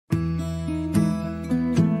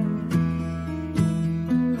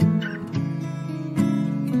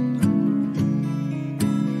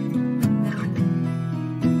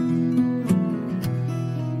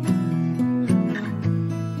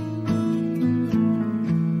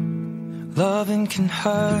Loving can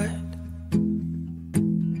hurt.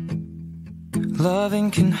 Loving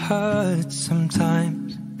can hurt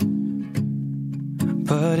sometimes,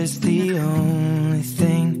 but it's the only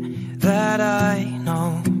thing that I know.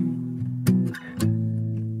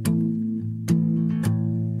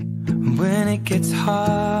 When it gets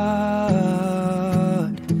hard,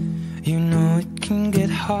 you know it can get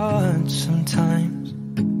hard sometimes.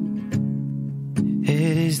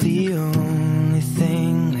 It is the only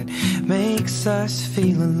thing that makes us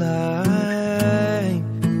feel alive.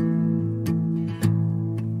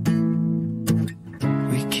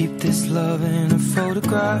 We keep this love in a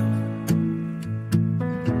photograph.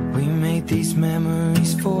 We made these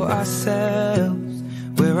memories for ourselves,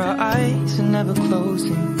 where our eyes are never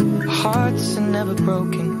closing, our hearts are never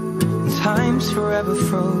broken, and time's forever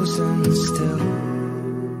frozen still.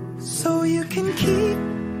 So you can keep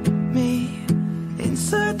me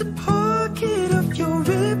inside the pocket of your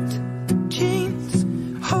ripped jeans,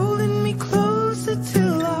 holding me closer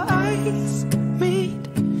till our eyes meet.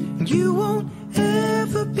 You won't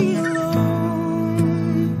ever be alone.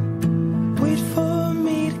 Wait for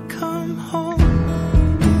me to come home.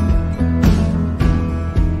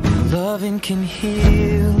 Loving can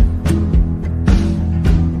heal.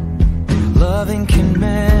 Loving can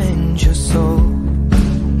mend your soul,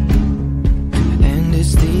 and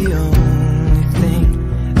it's the only thing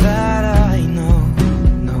that I know.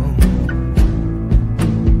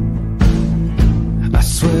 I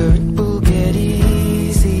swear it will get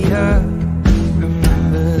easier.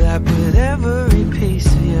 Remember that with every piece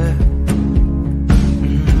of you.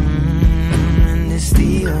 And it's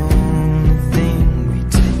the only thing we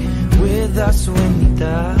take with us when we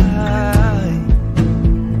die.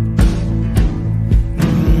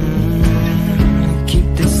 Keep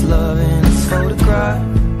this love in its photograph.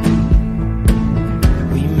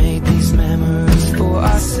 We made these memories for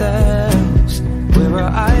ourselves, where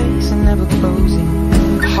our eyes are never closing,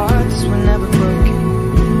 our hearts were never broken,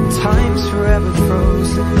 time's forever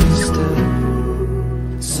frozen still.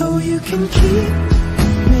 So you can keep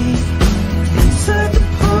me inside the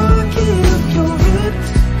pocket of your ripped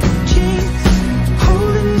jeans,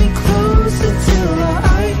 holding me closer till our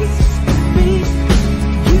eyes meet.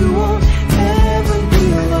 You won't ever be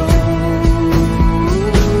alone.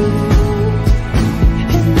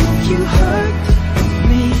 And if you hurt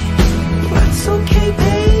me, that's okay,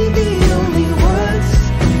 baby. Only words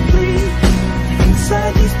bleed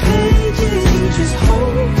inside these pages. You just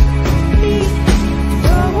hold me.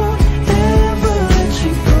 I won't ever let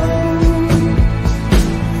you go.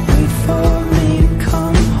 Wait for me to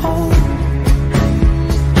come home.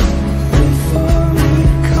 Wait for me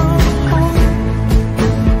to come home.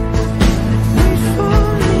 Wait for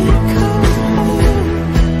me to come home.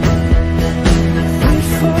 Wait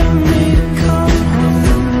for me to come home.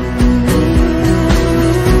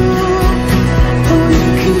 Oh, you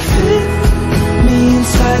can fit me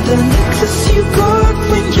inside the necklace you got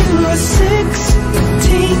when you were 16,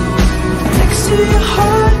 next to your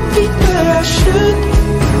heartbeat where I should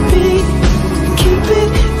be. Keep it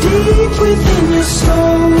deep within your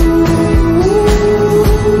soul.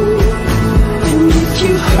 And if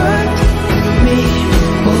you hurt me,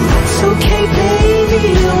 well, that's okay, baby.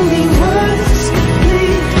 Only words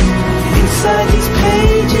bleed inside these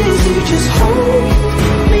pages. You just hold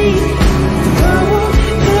me. I won't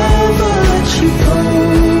ever let you go.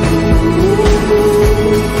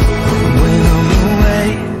 When I'm away,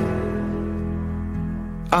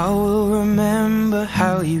 I will remember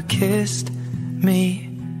how you kissed me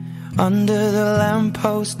under the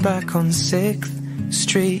lamppost back on 6th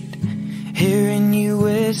Street, hearing you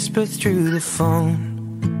whisper through the phone.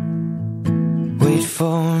 Wait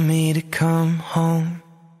for me to come home.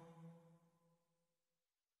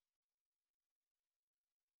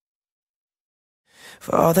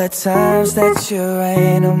 For all the times that you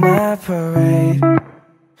rain on my parade,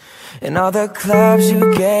 and all the clubs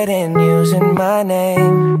you get in using my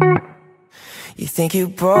name. You think you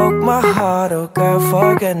broke my heart, oh girl,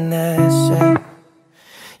 for goodness sake.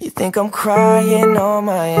 You think I'm crying on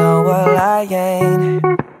my own, well I ain't.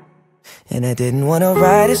 And I didn't wanna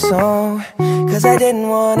write a song, cause I didn't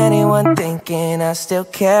want anyone thinking I still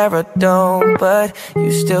care or don't. But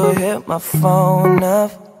you still hit my phone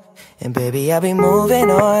up, and baby, I'll be moving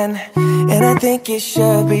on. And I think it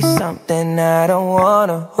should be something I don't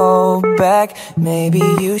wanna hold back. Maybe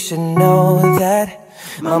you should know that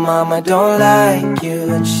my mama don't like you,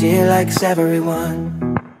 and she likes everyone.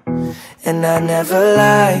 And I never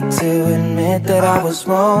like to admit that I was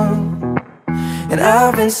wrong. And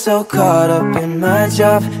I've been so caught up in my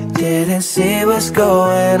job, didn't see what's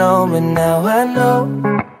going on. But now I know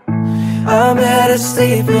I'm better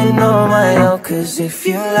sleeping on my own. Cause if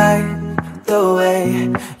you like the way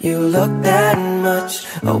you look that much,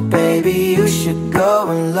 oh baby, you should go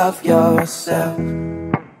and love yourself.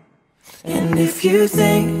 And if you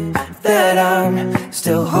think that I'm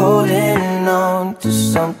still holding on to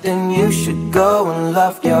something, you should go and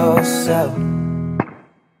love yourself.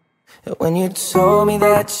 When you told me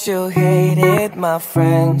that you hated my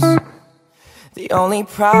friends, the only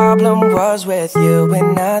problem was with you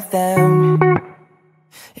and not them.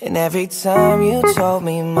 And every time you told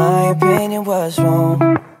me my opinion was wrong,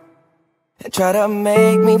 and tried to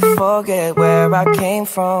make me forget where I came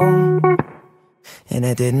from. And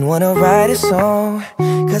I didn't want to write a song,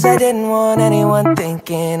 cause I didn't want anyone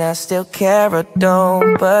thinking I still care or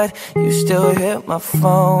don't. But you still hit my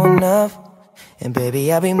phone up, and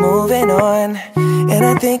baby, I'll be moving on. And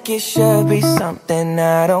I think it should be something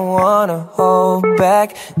I don't wanna hold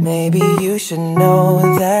back. Maybe you should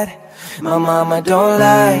know that my mama don't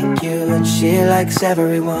like you, and she likes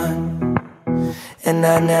everyone. And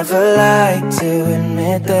I never like to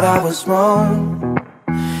admit that I was wrong.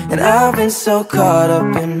 And I've been so caught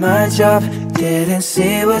up in my job, didn't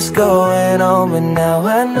see what's going on. But now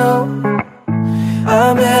I know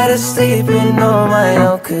I'm better sleeping on my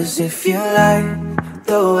own. Cause if you like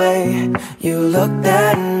the way you look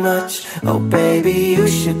that much, oh baby, you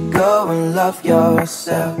should go and love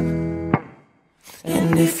yourself.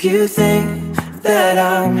 And if you think that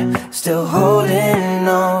I'm still holding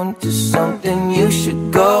on to something, you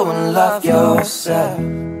should go and love yourself.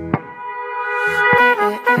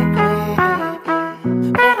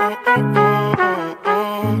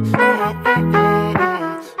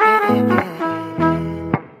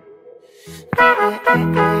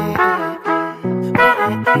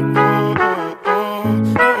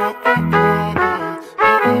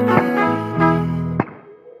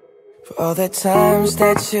 For all the times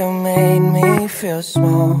that you made me feel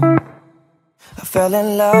small, I fell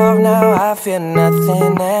in love, now I feel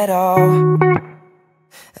nothing at all.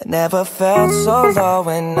 I never felt so low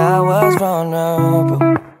when I was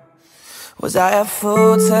vulnerable. Was I a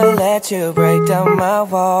fool to let you break down my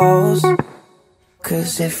walls?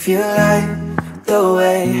 Cause if you like the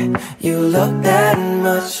way you look that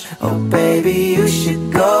much, oh baby, you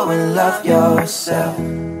should go and love yourself.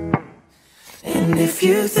 And if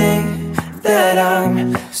you think that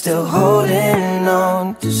I'm still holding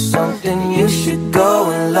on to something, you should go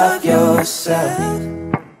and love yourself.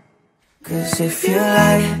 Cause if you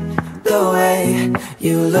like the way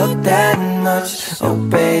you look that much, oh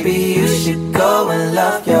baby, you should go and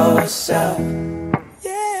love yourself.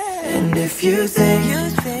 And if you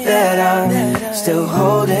think that I'm still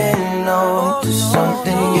holding on to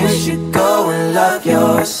something, you should go and love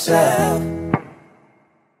yourself.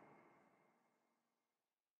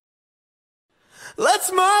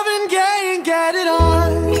 Let's Marvin Gaye and get it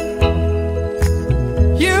on.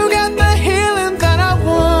 You got the healing that I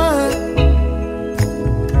want,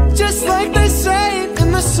 just like they say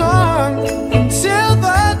in the song. Till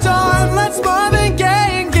the dawn, let's Marvin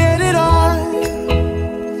Gaye and get it on.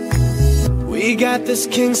 We got this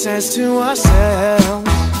king size to ourselves,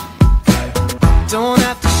 don't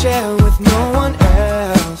have to share with no one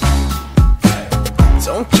else.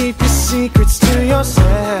 Don't keep your secrets to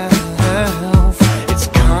yourself. It's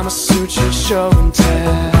Kama Sutra show and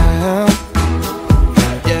tell.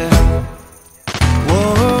 Yeah.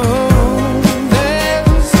 Whoa,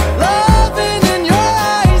 there's loving in your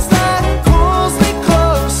eyes that pulls me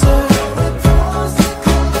closer.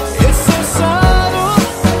 It's so subtle,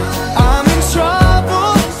 I'm in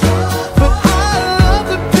trouble, but I love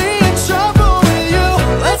to be in trouble with you.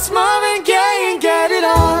 Let's Marvin Gaye and get it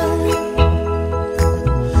on.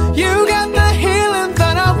 You got the healing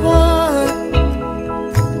that I want,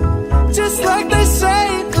 just like they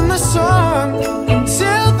say in the song.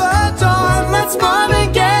 Till the dawn, let's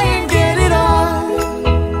Marvin Gaye and get it on.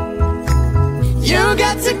 You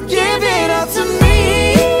got to give it up to me.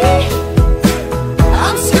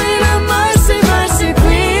 I'm screaming mercy, mercy,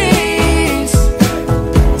 please,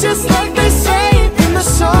 just like they say in the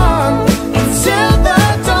song. Till the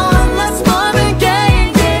dawn, let's Marvin Gaye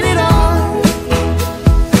and get it on.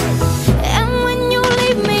 And when you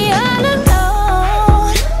leave me all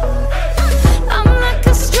alone, I'm like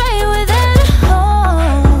a stray without a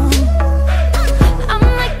home. I'm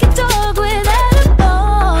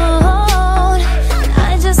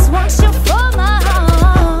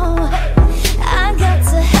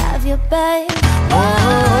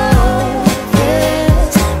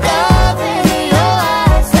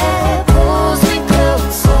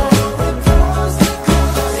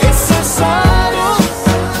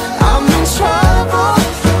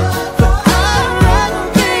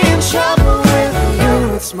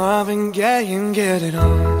it's Marvin Gaye and get it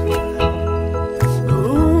on.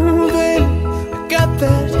 Ooh, baby, I got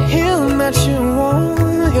that healing that you want,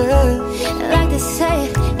 yeah. Like they say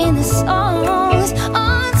in the songs,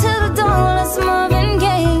 on time.